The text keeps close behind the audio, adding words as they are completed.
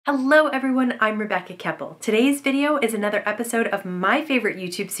Hello everyone, I'm Rebecca Keppel. Today's video is another episode of my favorite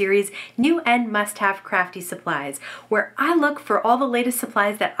YouTube series, New and Must-Have Crafty Supplies, where I look for all the latest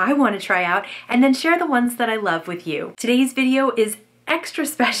supplies that I want to try out and then share the ones that I love with you. Today's video is extra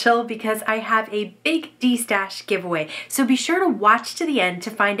special because I have a big Destash giveaway, so be sure to watch to the end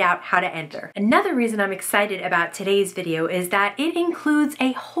to find out how to enter. Another reason I'm excited about today's video is that it includes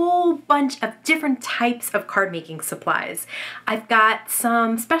a whole bunch of different types of card making supplies. I've got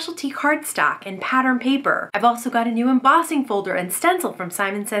some specialty cardstock and pattern paper. I've also got a new embossing folder and stencil from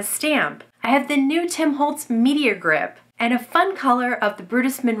Simon Says Stamp. I have the new Tim Holtz Media Grip and a fun color of the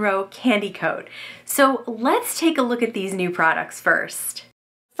Brutus Monroe Candy Coat. So let's take a look at these new products first.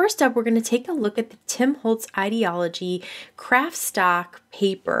 First up, we're going to take a look at the Tim Holtz Idea-ology craft stock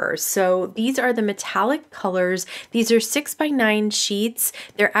paper. So these are the metallic colors. These are 6x9 sheets.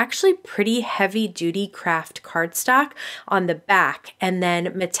 They're actually pretty heavy duty craft cardstock on the back and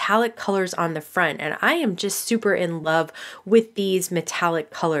then metallic colors on the front. And I am just super in love with these metallic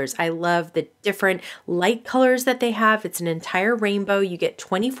colors. I love the different light colors that they have. It's an entire rainbow. You get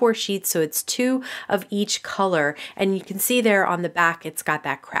 24 sheets, so it's 2 of each color. And you can see there on the back, it's got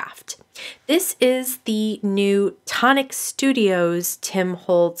that craft. This is the new Tonic Studios Tim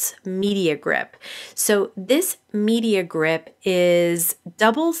Holtz Media Grip. So this media grip is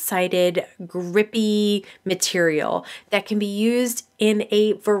double-sided grippy material that can be used in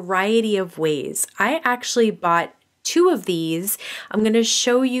a variety of ways. I actually bought 2 of these. I'm going to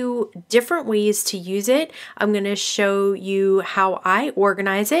show you different ways to use it. I'm going to show you how I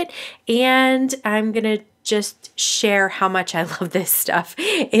organize it, and I'm going to just share how much I love this stuff.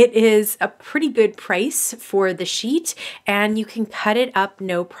 It is a pretty good price for the sheet, and you can cut it up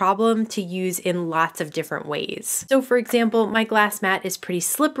no problem to use in lots of different ways. So for example, my glass mat is pretty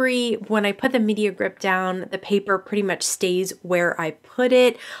slippery. When I put the media grip down, the paper pretty much stays where I put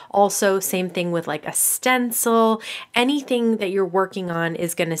it. Also, same thing with like a stencil. Anything that you're working on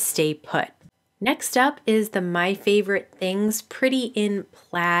is going to stay put. Next up is the My Favorite Things Pretty in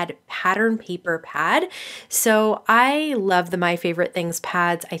Plaid pattern paper pad. So I love the My Favorite Things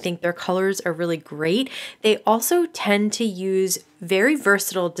pads. I think their colors are really great. They also tend to use very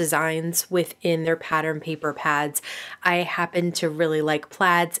versatile designs within their pattern paper pads. I happen to really like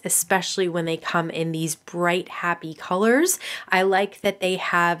plaids, especially when they come in these bright, happy colors. I like that they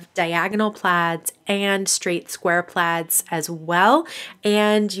have diagonal plaids and straight square plaids as well.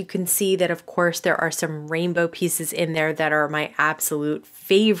 And you can see that, of course, there are some rainbow pieces in there that are my absolute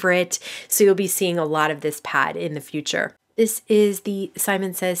favorite. So you'll be seeing a lot of this pad in the future. This is the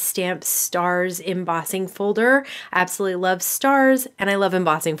Simon Says Stamp Stars embossing folder. I absolutely love stars and I love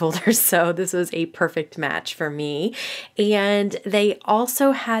embossing folders, so this was a perfect match for me. And they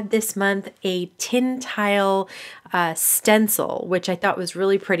also had this month a tin tile stencil, which I thought was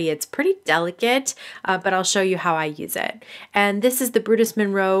really pretty. It's pretty delicate, but I'll show you how I use it. And this is the Brutus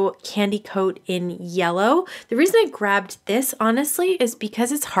Monroe Candy Coat in yellow. The reason I grabbed this, honestly, is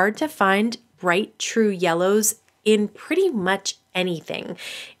because it's hard to find bright, true yellows in pretty much anything.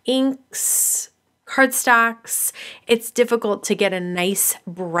 Inks, cardstocks, it's difficult to get a nice,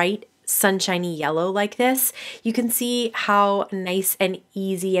 bright, sunshiny yellow like this. You can see how nice and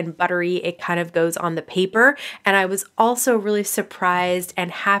easy and buttery it kind of goes on the paper. And I was also really surprised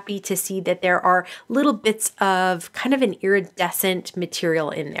and happy to see that there are little bits of kind of an iridescent material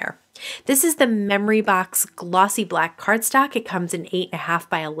in there. This is the Memory Box Glossy Black Cardstock. It comes in 8.5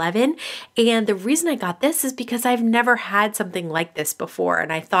 by 11. And the reason I got this is because I've never had something like this before.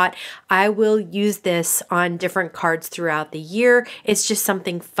 And I thought I will use this on different cards throughout the year. It's just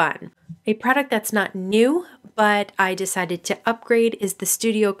something fun. A product that's not new, but I decided to upgrade is the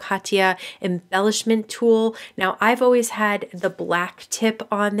Studio Katia embellishment tool. Now, I've always had the black tip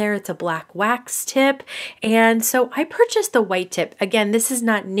on there. It's a black wax tip. And so I purchased the white tip. Again, this is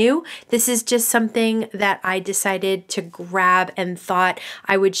not new. This is just something that I decided to grab and thought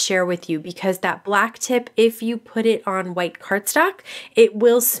I would share with you, because that black tip, if you put it on white cardstock, it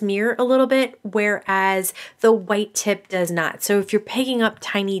will smear a little bit, whereas the white tip does not. So if you're picking up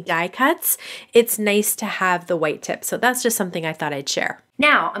tiny die cuts, it's nice to have the white tip. So that's just something I thought I'd share.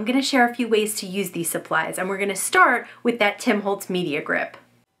 Now I'm going to share a few ways to use these supplies, and we're going to start with that Tim Holtz Media Grip.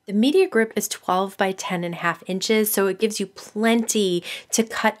 The media grip is 12 by 10.5 inches, so it gives you plenty to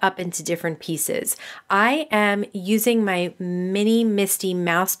cut up into different pieces. I am using my mini Misty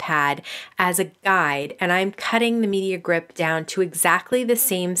mouse pad as a guide, and I'm cutting the media grip down to exactly the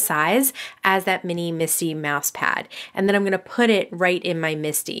same size as that mini Misty mouse pad. And then I'm going to put it right in my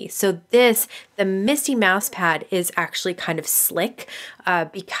Misty. So the Misty mouse pad is actually kind of slick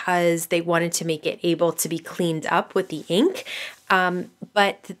because they wanted to make it able to be cleaned up with the ink.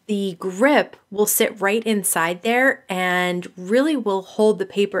 but the grip will sit right inside there and really will hold the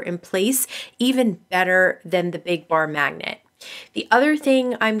paper in place even better than the big bar magnet. The other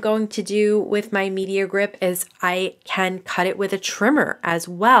thing I'm going to do with my media grip is I can cut it with a trimmer as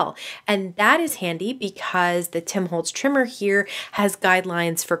well. And that is handy because the Tim Holtz trimmer here has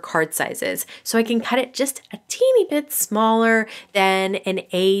guidelines for card sizes. So I can cut it just a teeny bit smaller than an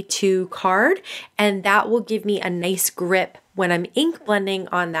A2 card, and that will give me a nice grip when I'm ink blending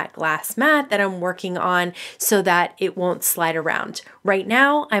on that glass mat that I'm working on so that it won't slide around. Right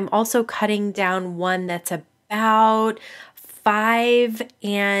now, I'm also cutting down one that's about 5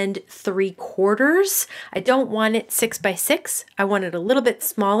 3/4. I don't want it 6 by 6. I want it a little bit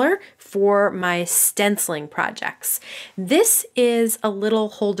smaller for my stenciling projects. This is a little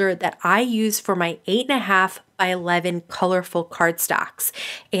holder that I use for my 8.5 by 11 colorful cardstocks.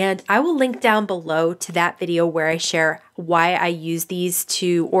 And I will link down below to that video where I share why I use these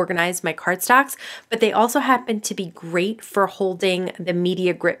to organize my cardstocks, but they also happen to be great for holding the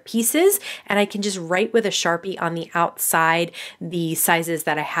media grip pieces, and I can just write with a Sharpie on the outside the sizes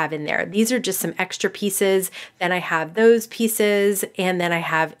that I have in there. These are just some extra pieces, then I have those pieces, and then I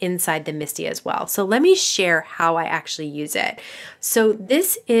have inside the MISTI as well. So let me share how I actually use it. So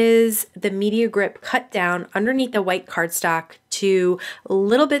this is the media grip cut down underneath the white cardstock to a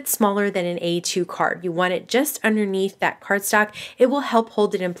little bit smaller than an A2 card. You want it just underneath that cardstock. It will help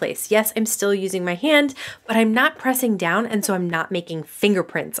hold it in place. Yes, I'm still using my hand, but I'm not pressing down, and so I'm not making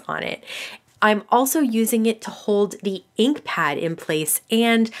fingerprints on it. I'm also using it to hold the ink pad in place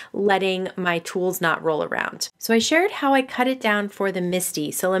and letting my tools not roll around. So I shared how I cut it down for the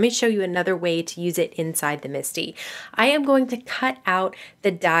MISTI. So let me show you another way to use it inside the MISTI. I am going to cut out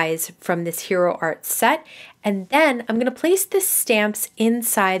the dies from this Hero Art set, and then I'm going to place the stamps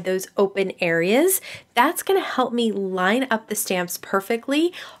inside those open areas. That's going to help me line up the stamps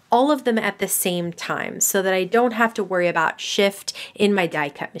perfectly, all of them at the same time, so that I don't have to worry about shift in my die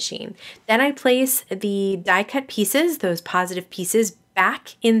cut machine. Then I place the die cut pieces, those positive pieces,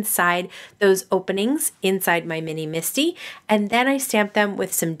 back inside those openings inside my mini MISTI, and then I stamp them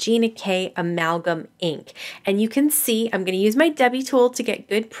with some Gina K amalgam ink. And you can see I'm going to use my Debbie tool to get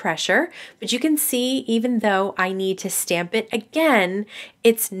good pressure, but you can see even though I need to stamp it again,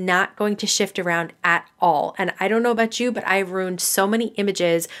 it's not going to shift around at all. And I don't know about you, but I've ruined so many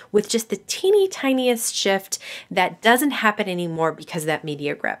images with just the teeny tiniest shift that doesn't happen anymore because of that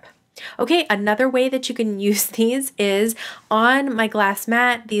media grip. Okay, another way that you can use these is on my glass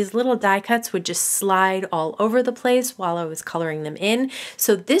mat. These little die cuts would just slide all over the place while I was coloring them in.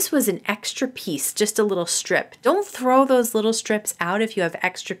 So this was an extra piece, just a little strip. Don't throw those little strips out if you have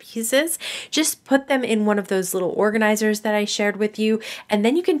extra pieces. Just put them in one of those little organizers that I shared with you, and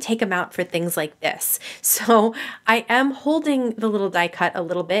then you can take them out for things like this. So I am holding the little die cut a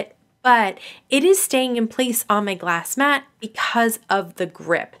little bit, but it is staying in place on my glass mat because of the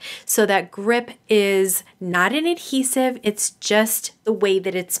grip. So that grip is not an adhesive, it's just the way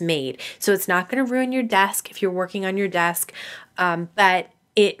that it's made. So it's not going to ruin your desk if you're working on your desk, but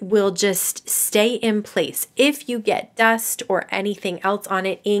it will just stay in place. If you get dust or anything else on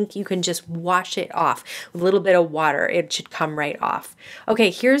it, ink, you can just wash it off with a little bit of water. It should come right off.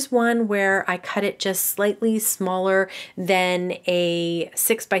 Okay, here's one where I cut it just slightly smaller than a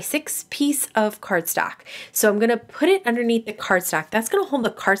 6 by 6 piece of cardstock. So I'm gonna put it underneath the cardstock. That's gonna hold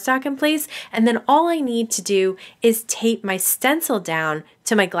the cardstock in place, and then all I need to do is tape my stencil down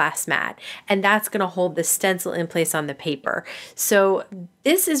to my glass mat, and that's going to hold the stencil in place on the paper. So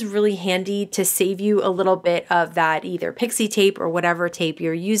this is really handy to save you a little bit of that either pixie tape or whatever tape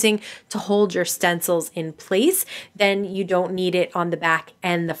you're using to hold your stencils in place. Then you don't need it on the back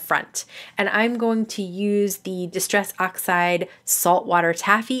and the front. And I'm going to use the Distress Oxide Saltwater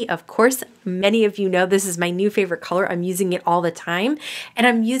Taffy. Of course, many of you know this is my new favorite color. I'm using it all the time, and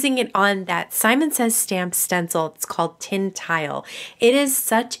I'm using it on that Simon Says stamp stencil. It's called Tin Tile. It is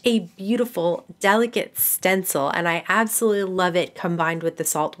such a beautiful, delicate stencil, and I absolutely love it combined with the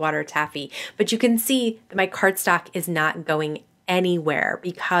saltwater taffy. But you can see that my cardstock is not going anywhere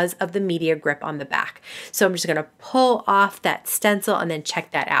because of the media grip on the back. So I'm just going to pull off that stencil and then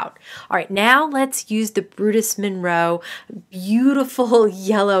check that out. All right, now let's use the Brutus Monroe beautiful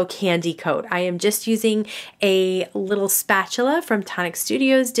yellow candy coat. I am just using a little spatula from Tonic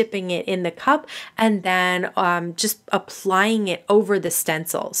Studios, dipping it in the cup, and then just applying it over the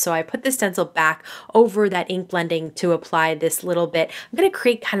stencil. So I put the stencil back over that ink blending to apply this little bit. I'm going to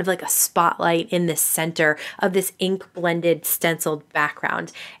create kind of like a spotlight in the center of this ink blended stencil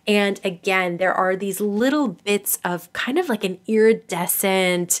background. And again, there are these little bits of kind of like an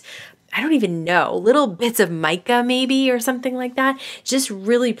iridescent I don't even know, little bits of mica maybe or something like that. Just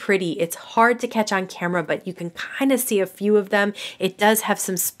really pretty. It's hard to catch on camera, but you can kind of see a few of them. It does have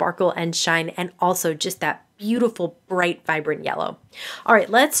some sparkle and shine, and also just that beautiful, bright, vibrant yellow. All right,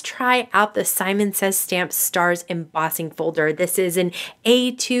 let's try out the Simon Says Stamp Stars embossing folder. This is an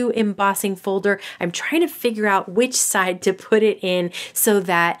A2 embossing folder. I'm trying to figure out which side to put it in so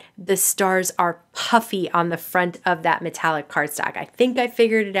that the stars are puffy on the front of that metallic cardstock. I think I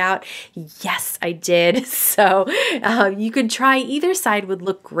figured it out. Yes, I did. So you could try either side, would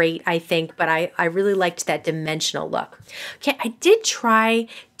look great, I think, but I really liked that dimensional look. Okay, I did try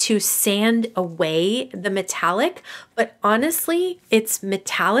to sand away the metallic, but honestly, it's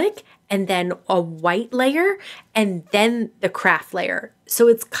metallic and then a white layer and then the craft layer. So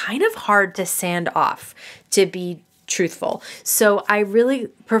it's kind of hard to sand off, to be truthful. So I really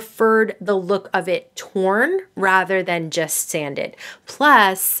preferred the look of it torn rather than just sanded.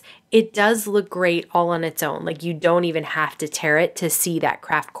 Plus, it does look great all on its own. Like, you don't even have to tear it to see that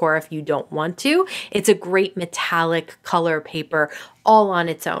craft core if you don't want to. It's a great metallic color paper all on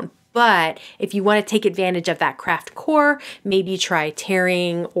its own. But if you want to take advantage of that craft core, maybe try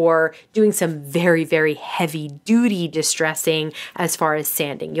tearing or doing some very, very heavy duty distressing as far as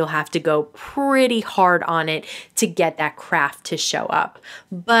sanding. You'll have to go pretty hard on it to get that craft to show up.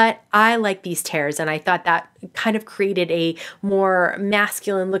 But I like these tears, and I thought that kind of created a more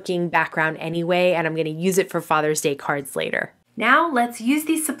masculine looking background anyway, and I'm going to use it for Father's Day cards later. Now let's use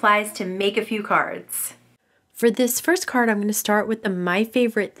these supplies to make a few cards. For this first card, I'm going to start with the My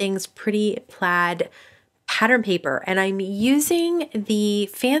Favorite Things Pretty Plaid pattern paper, and I'm using the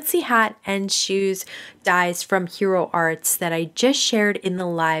Fancy Hat and Shoes dies from Hero Arts that I just shared in the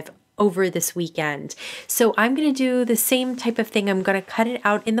live over this weekend. So I'm going to do the same type of thing. I'm going to cut it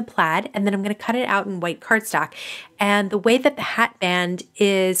out in the plaid, and then I'm going to cut it out in white cardstock. And the way that the hat band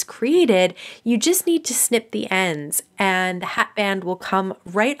is created, you just need to snip the ends, and the hat band will come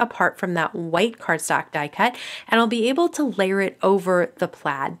right apart from that white cardstock die cut, and I'll be able to layer it over the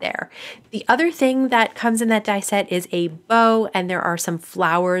plaid there. The other thing that comes in that die set is a bow, and there are some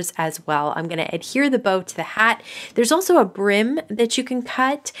flowers as well. I'm going to adhere the bow to the hat. There's also a brim that you can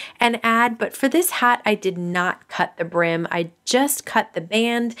cut and add, but for this hat, I did not cut the brim. I just cut the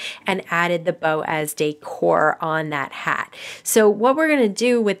band and added the bow as decor on that hat. So what we're going to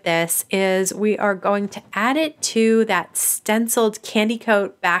do with this is we are going to add it to that stenciled candy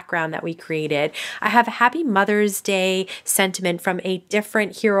coat background that we created. I have a Happy Mother's Day sentiment from a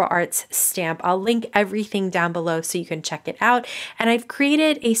different Hero Arts stamp. I'll link everything down below so you can check it out. And I've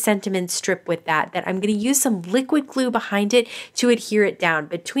created a sentiment strip with that I'm going to use some liquid glue behind it to adhere it down.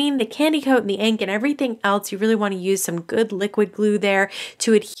 Between the candy coat and the ink and everything else, you really want to use some good liquid glue there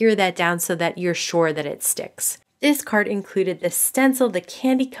to adhere that down so that you're sure that it sticks. This card included the stencil, the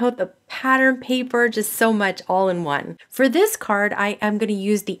candy coat, the pattern paper, just so much all in one. For this card, I am going to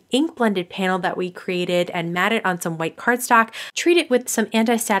use the ink blended panel that we created and mat it on some white cardstock, treat it with some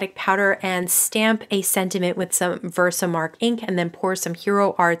anti-static powder, and stamp a sentiment with some Versamark ink, and then pour some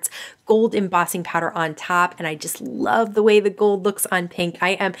Hero Arts gold embossing powder on top. And I just love the way the gold looks on pink. I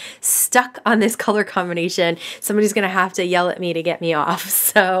am stuck on this color combination. Somebody's going to have to yell at me to get me off.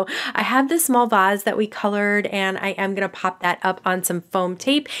 So I have this small vase that we colored, and I am going to pop that up on some foam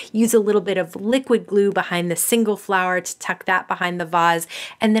tape, use a little bit of liquid glue behind the single flower to tuck that behind the vase.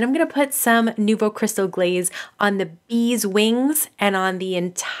 And then I'm going to put some Nouveau Crystal glaze on the bee's wings and on the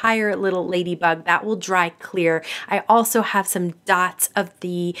entire little ladybug. That will dry clear. I also have some dots of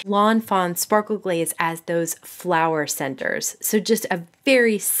the Lawn Fawn sparkle glaze as those flower centers. So just a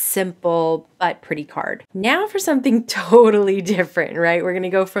very simple but pretty card. Now for something totally different, right? We're going to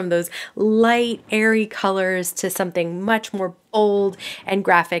go from those light, airy colors to something much more bold and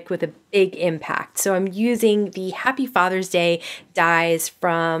graphic with a big impact. So I'm using the Happy Father's Day dies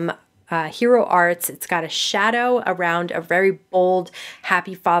from Hero Arts. It's got a shadow around a very bold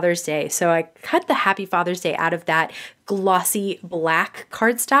Happy Father's Day. So I cut the Happy Father's Day out of that glossy black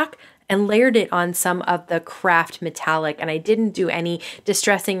cardstock and layered it on some of the KRAFT metallic, and I didn't do any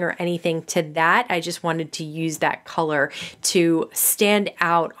distressing or anything to that. I just wanted to use that color to stand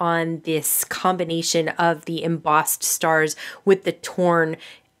out on this combination of the embossed stars with the torn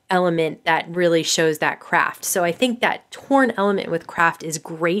element that really shows that KRAFT. So I think that torn element with KRAFT is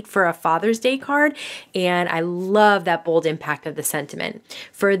great for a Father's Day card, and I love that bold impact of the sentiment.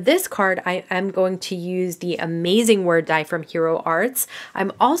 For this card, I am going to use the Amazing Word die from Hero Arts.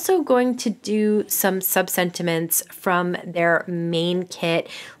 I'm also going to do some sub-sentiments from their main kit,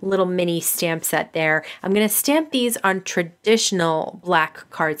 little mini stamp set there. I'm going to stamp these on traditional black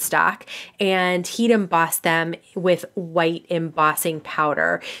cardstock and heat emboss them with white embossing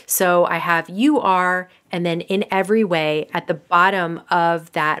powder. So I have "You Are" and then "In Every Way" at the bottom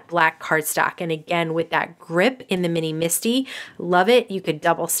of that black cardstock. And again, with that grip in the Mini Misty, love it. You could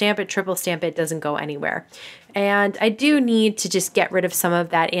double stamp it, triple stamp it, doesn't go anywhere. And I do need to just get rid of some of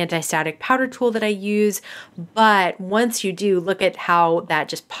that anti-static powder tool that I use, but once you do, look at how that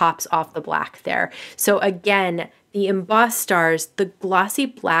just pops off the black there. So again, the embossed stars, the glossy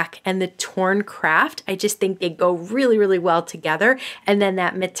black, and the torn KRAFT, I just think they go really, really well together. And then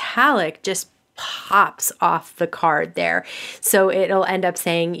that metallic just pops off the card there. So it'll end up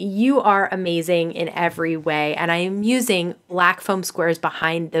saying, "You are amazing in every way." And I am using black foam squares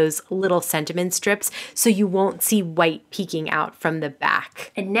behind those little sentiment strips so you won't see white peeking out from the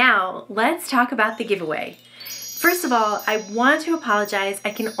back. And now let's talk about the giveaway. First of all, I want to apologize. I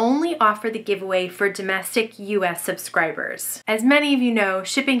can only offer the giveaway for domestic US subscribers. As many of you know,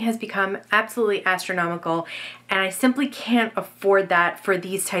 shipping has become absolutely astronomical, and I simply can't afford that for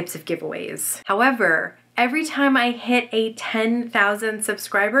these types of giveaways. However, every time I hit a 10,000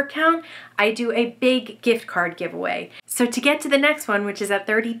 subscriber count, I do a big gift card giveaway. So to get to the next one, which is at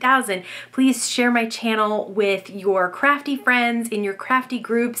 30,000, please share my channel with your crafty friends in your crafty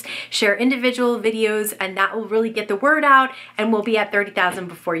groups, share individual videos, and that will really get the word out, and we'll be at 30,000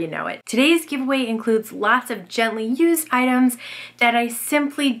 before you know it. Today's giveaway includes lots of gently used items that I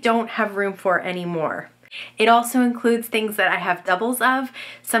simply don't have room for anymore. It also includes things that I have doubles of.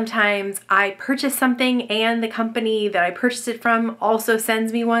 Sometimes I purchase something and the company that I purchased it from also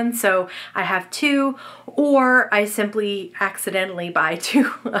sends me one, so I have two, or I simply accidentally buy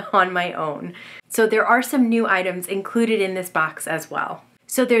two on my own. So there are some new items included in this box as well.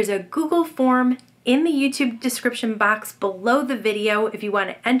 So there's a Google form in the YouTube description box below the video. If you want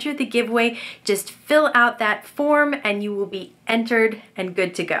to enter the giveaway, just fill out that form and you will be entered and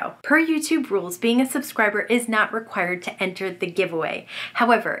good to go. Per YouTube rules, being a subscriber is not required to enter the giveaway.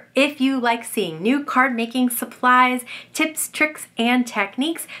 However, if you like seeing new card making supplies, tips, tricks, and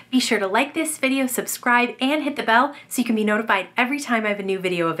techniques, be sure to like this video, subscribe, and hit the bell so you can be notified every time I have a new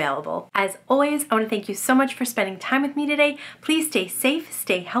video available. As always, I want to thank you so much for spending time with me today. Please stay safe,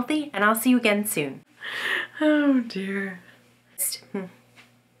 stay healthy, and I'll see you again soon. Oh dear.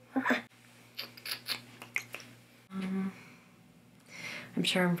 I'm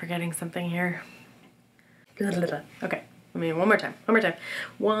sure I'm forgetting something here. Okay, one more time.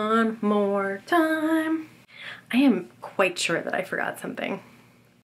 One more time. I am quite sure that I forgot something.